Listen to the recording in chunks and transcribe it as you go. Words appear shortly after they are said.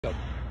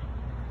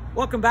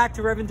Welcome back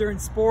to Rev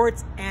Endurance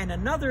Sports and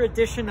another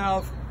edition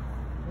of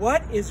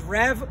What is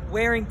Rev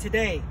Wearing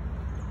Today?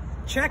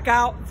 Check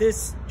out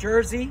this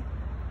jersey.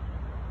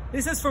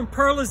 This is from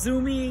Pearl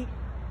Izumi,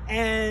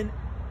 and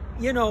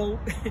you know,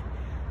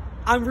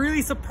 I'm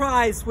really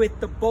surprised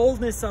with the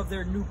boldness of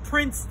their new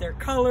prints, their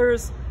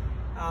colors,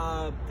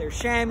 their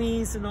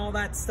chamois and all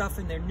that stuff,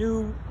 and their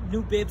new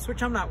bibs,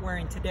 which I'm not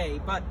wearing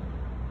today, but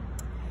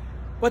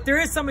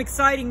there is some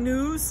exciting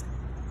news,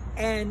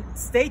 and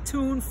stay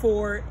tuned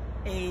for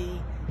a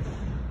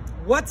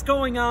what's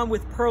going on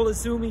with Pearl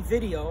Izumi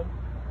video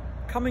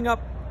coming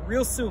up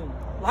real soon.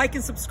 Like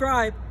and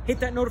subscribe, hit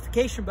that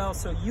notification bell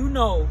so you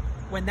know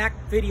when that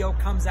video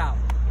comes out.